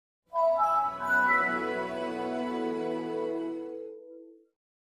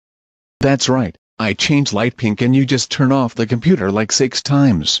That's right, I changed light pink and you just turn off the computer like 6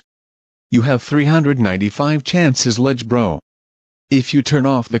 times. You have 395 chances ledge bro. If you turn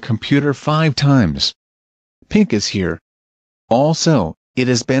off the computer 5 times. Pink is here. Also, it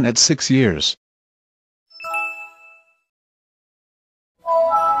has been at 6 years.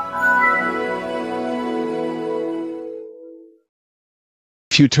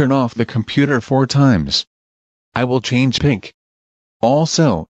 If you turn off the computer 4 times. I will change pink.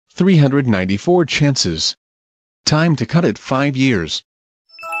 Also, 394 chances. Time to cut it 5 years.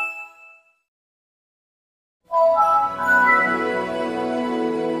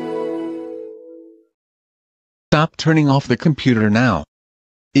 Stop turning off the computer now.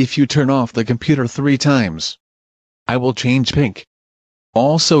 If you turn off the computer 3 times. I will change pink.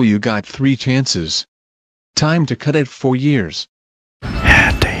 Also you got 3 chances. Time to cut it 4 years.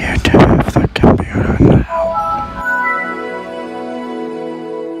 And do you turn off the computer now?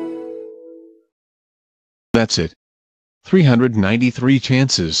 That's it. 393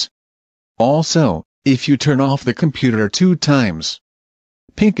 chances. Also, if you turn off the computer 2 times.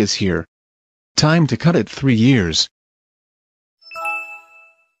 Pink is here. Time to cut it 3 years.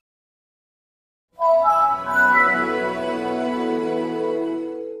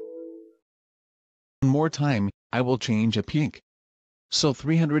 One more time, I will change a pink. So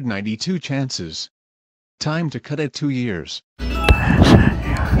 392 chances. Time to cut it 2 years.